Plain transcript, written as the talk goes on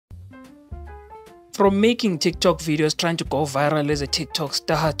From making TikTok videos trying to go viral as a TikTok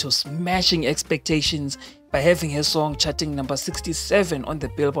star to smashing expectations by having her song charting number 67 on the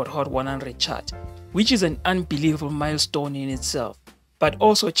Billboard Hot 100 chart, which is an unbelievable milestone in itself, but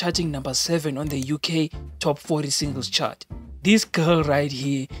also charting number 7 on the UK Top 40 Singles chart. This girl right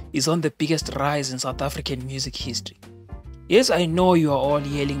here is on the biggest rise in South African music history. Yes, I know you are all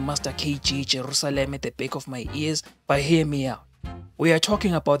yelling Master KG Jerusalem at the back of my ears, but hear me out. We are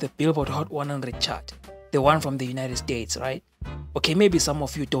talking about the Billboard Hot 100 chart, the one from the United States, right? Okay, maybe some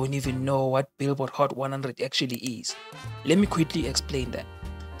of you don't even know what Billboard Hot 100 actually is. Let me quickly explain that.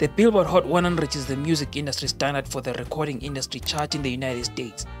 The Billboard Hot 100 is the music industry standard for the recording industry chart in the United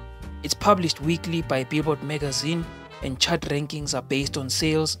States. It's published weekly by Billboard magazine, and chart rankings are based on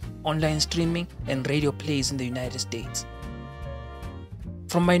sales, online streaming, and radio plays in the United States.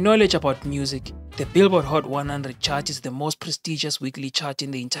 From my knowledge about music, the Billboard Hot 100 chart is the most prestigious weekly chart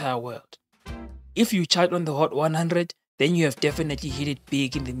in the entire world. If you chart on the Hot 100, then you have definitely hit it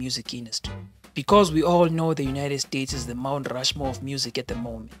big in the music industry. Because we all know the United States is the Mount Rushmore of music at the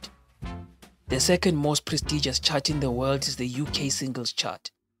moment. The second most prestigious chart in the world is the UK Singles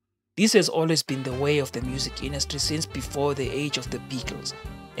Chart. This has always been the way of the music industry since before the age of the Beatles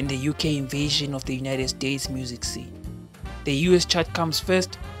and the UK invasion of the United States music scene. The US chart comes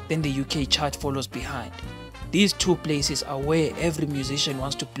first, then the UK chart follows behind. These two places are where every musician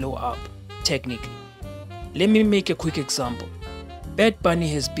wants to blow up, technically. Let me make a quick example. Bad Bunny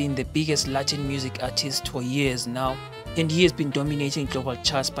has been the biggest Latin music artist for years now, and he has been dominating global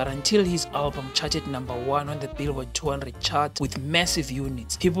charts, but until his album charted number 1 on the Billboard 200 chart with massive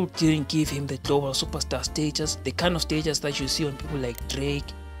units, people didn't give him the global superstar status, the kind of status that you see on people like Drake,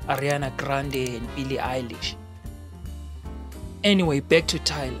 Ariana Grande, and Billie Eilish. Anyway, back to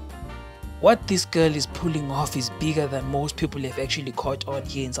Tyla. What this girl is pulling off is bigger than most people have actually caught on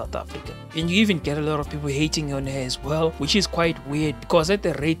here in South Africa. And you even get a lot of people hating on her as well, which is quite weird because at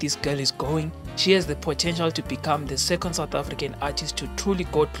the rate this girl is going, she has the potential to become the second South African artist to truly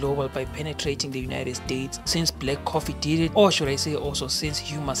go global by penetrating the United States since Black Coffee did it, or should I say also since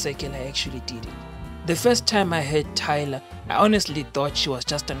Hugh Masekela actually did it. The first time I heard Tyla, I honestly thought she was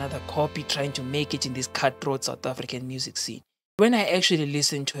just another copy trying to make it in this cutthroat South African music scene. When I actually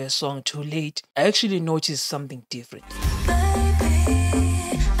listened to her song Too Late, I actually noticed something different.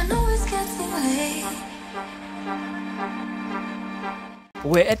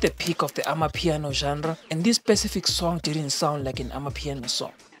 We're at the peak of the amapiano genre, and this specific song didn't sound like an amapiano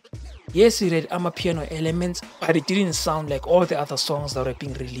song. Yes, it had amapiano elements, but it didn't sound like all the other songs that were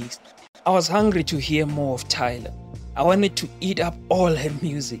being released. I was hungry to hear more of Tyla. I wanted to eat up all her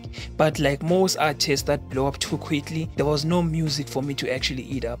music, but like most artists that blow up too quickly, there was no music for me to actually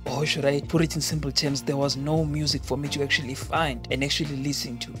eat up. Or should I put it in simple terms, there was no music for me to actually find and actually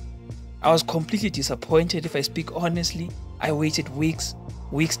listen to. I was completely disappointed. If I speak honestly, I waited weeks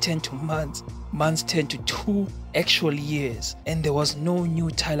turned to months, months turned to 2 actual years, and there was no new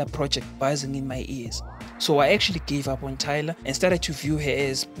Tyla project buzzing in my ears. So I actually gave up on Tyla and started to view her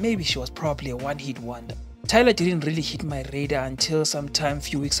as maybe she was probably a one-hit wonder. Tyla didn't really hit my radar until sometime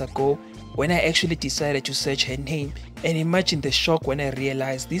few weeks ago when I actually decided to search her name, and imagine the shock when I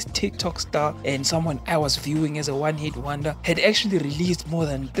realized this TikTok star and someone I was viewing as a one-hit wonder had actually released more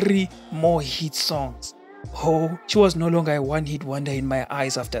than 3 more hit songs. Oh, she was no longer a one-hit wonder in my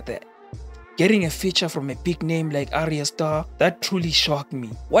eyes after that. Getting a feature from a big name like Arya Star, that truly shocked me.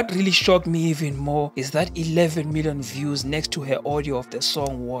 What really shocked me even more is that 11 million views next to her audio of the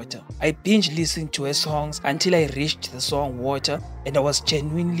song Water. I binge listened to her songs until I reached the song Water, and I was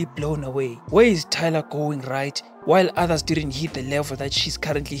genuinely blown away. Where is Tyla going right while others didn't hit the level that she's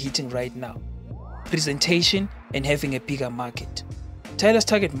currently hitting right now? Presentation and having a bigger market. Tyla's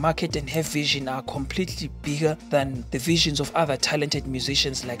target market and her vision are completely bigger than the visions of other talented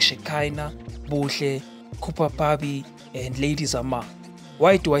musicians like Shekinah, Buhle, Cooper Babi, and Lady Zama.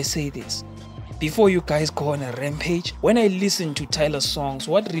 Why do I say this? Before you guys go on a rampage, when I listen to Tyla's songs,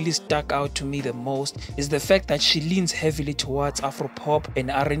 what really stuck out to me the most is the fact that she leans heavily towards Afropop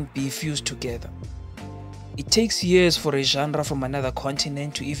and R&B fused together. It takes years for a genre from another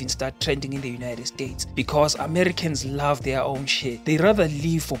continent to even start trending in the United States because Americans love their own shit. They rather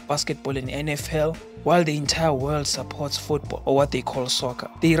live for basketball and NFL while the entire world supports football, or what they call soccer.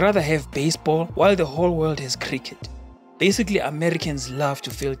 They rather have baseball while the whole world has cricket. Basically, Americans love to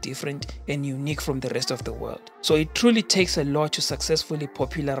feel different and unique from the rest of the world. So it truly takes a lot to successfully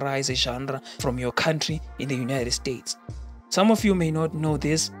popularize a genre from your country in the United States. Some of you may not know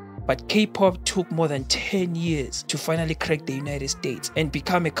this, But K-pop took more than 10 years to finally crack the United States and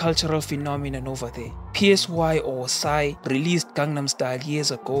become a cultural phenomenon over there. PSY or Psy released Gangnam Style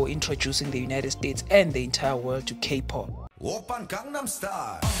years ago, introducing the United States and the entire world to K-pop. Oppan Gangnam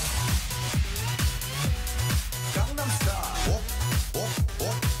Style. Gangnam Style.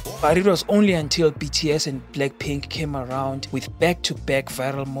 But it was only until BTS and Blackpink came around with back-to-back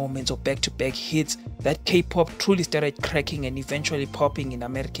viral moments or back-to-back hits that K-pop truly started cracking and eventually popping in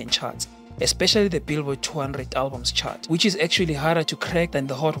American charts, especially the Billboard 200 albums chart, which is actually harder to crack than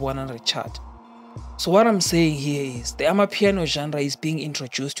the Hot 100 chart. So what I'm saying here is the Amapiano genre is being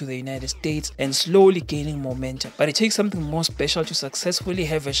introduced to the United States and slowly gaining momentum, but it takes something more special to successfully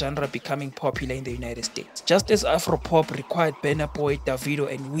have a genre becoming popular in the United States. Just as Afropop required Burna Boy,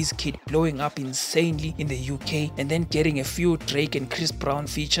 Davido and Wizkid blowing up insanely in the UK and then getting a few Drake and Chris Brown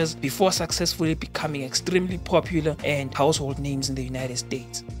features before successfully becoming extremely popular and household names in the United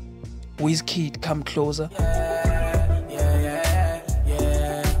States. Wizkid, Come Closer.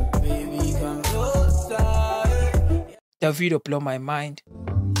 Davido, Blow My Mind.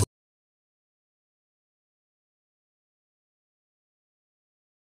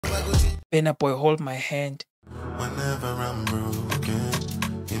 Burna Boy, Hold My Hand. Whenever I'm broken,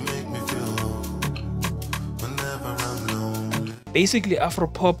 you make me feel whole. Whenever I'm lonely. Basically,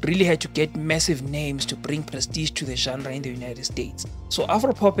 Afropop really had to get massive names to bring prestige to the genre in the United States. So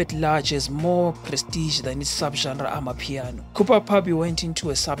Afropop at large has more prestige than its subgenre Amapiano. Cooper Puppy went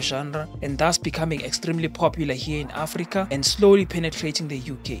into a subgenre and thus becoming extremely popular here in Africa and slowly penetrating the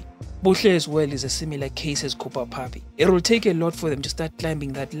UK. Buhle as well is a similar case as Cooper Puppy. It will take a lot for them to start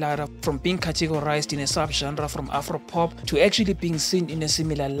climbing that ladder from being categorized in a subgenre from Afropop to actually being seen in a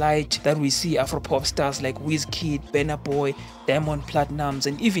similar light that we see Afropop stars like Wizkid, Burna Boy, Diamond Platnumz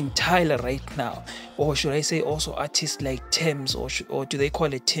and even Tyla right now. Or should I say also artists like Thames or do they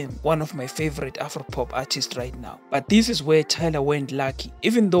call it Tim? One of my favorite Afropop artists right now. But this is where Tyla went lucky.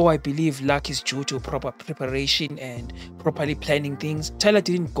 Even though I believe luck is due to proper preparation and properly planning things, Tyla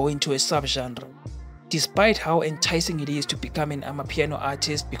didn't go into a subgenre. Despite how enticing it is to become an Amapiano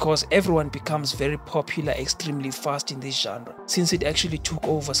artist because everyone becomes very popular extremely fast in this genre since it actually took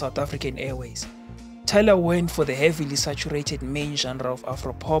over South African airways. Tyla went for the heavily saturated main genre of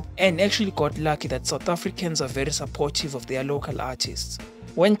Afropop and actually got lucky that South Africans are very supportive of their local artists.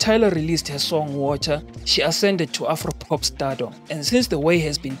 When Tyla released her song Water, she ascended to Afropop stardom, and since the way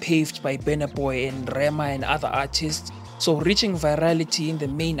has been paved by Burna Boy and Rema and other artists, so reaching virality in the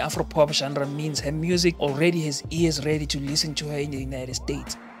main Afropop genre means her music already has ears ready to listen to her in the United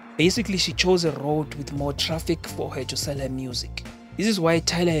States. Basically, she chose a road with more traffic for her to sell her music. This is why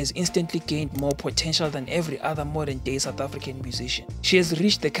Tyla has instantly gained more potential than every other modern day South African musician. She has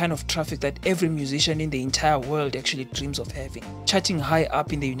reached the kind of traffic that every musician in the entire world actually dreams of having, charting high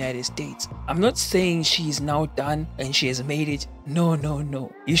up in the United States. I'm not saying she is now done and she has made it.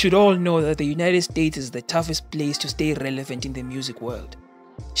 No. You should all know that the United States is the toughest place to stay relevant in the music world.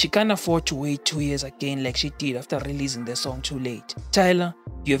 She can't afford to wait 2 years again like she did after releasing the song Too Late. Tyla,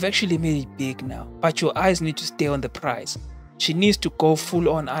 you have actually made it big now, but your eyes need to stay on the prize. She needs to go full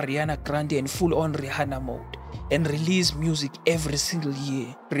on Ariana Grande and full on Rihanna mode and release music every single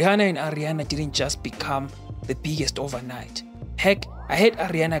year. Rihanna and Ariana didn't just become the biggest overnight. Heck, I heard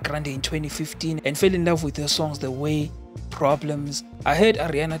Ariana Grande in 2015 and fell in love with her songs The Way, Problems. I heard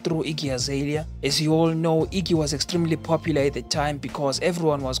Ariana through Iggy Azalea. As you all know, Iggy was extremely popular at the time because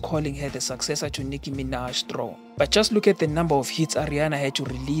everyone was calling her the successor to Nicki Minaj's throne. But just look at the number of hits Ariana had to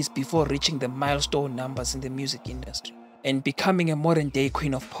release before reaching the milestone numbers in the music industry and becoming a modern day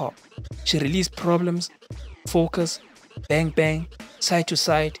queen of pop. She released Problems, Focus, Bang Bang, Side to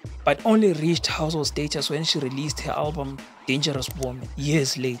Side, but only reached household status when she released her album Dangerous Woman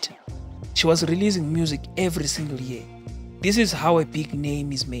years later. She was releasing music every single year. This is how a big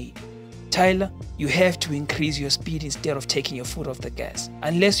name is made. Tyla, you have to increase your speed instead of taking your foot off the gas.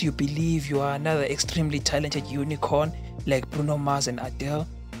 Unless you believe you are another extremely talented unicorn like Bruno Mars and Adele,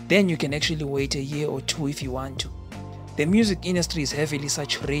 then you can actually wait a year or two if you want to. The music industry is heavily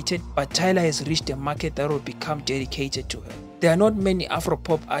saturated, but Tyla has reached a market that will become dedicated to her. There are not many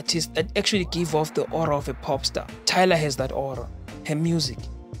Afropop artists that actually give off the aura of a pop star. Tyla has that aura. Her music,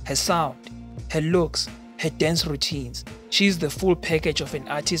 her sound, her looks, her dance routines. She's the full package of an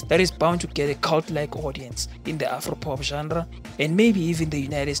artist that is bound to get a cult-like audience in the Afropop genre and maybe even the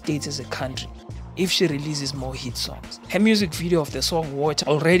United States as a country if she releases more hit songs. Her music video of the song Water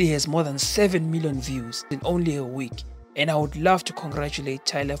already has more than 7 million views in only a week. And I would love to congratulate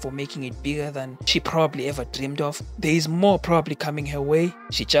Tyla for making it bigger than she probably ever dreamed of. There is more probably coming her way.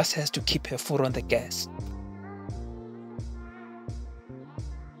 She just has to keep her foot on the gas.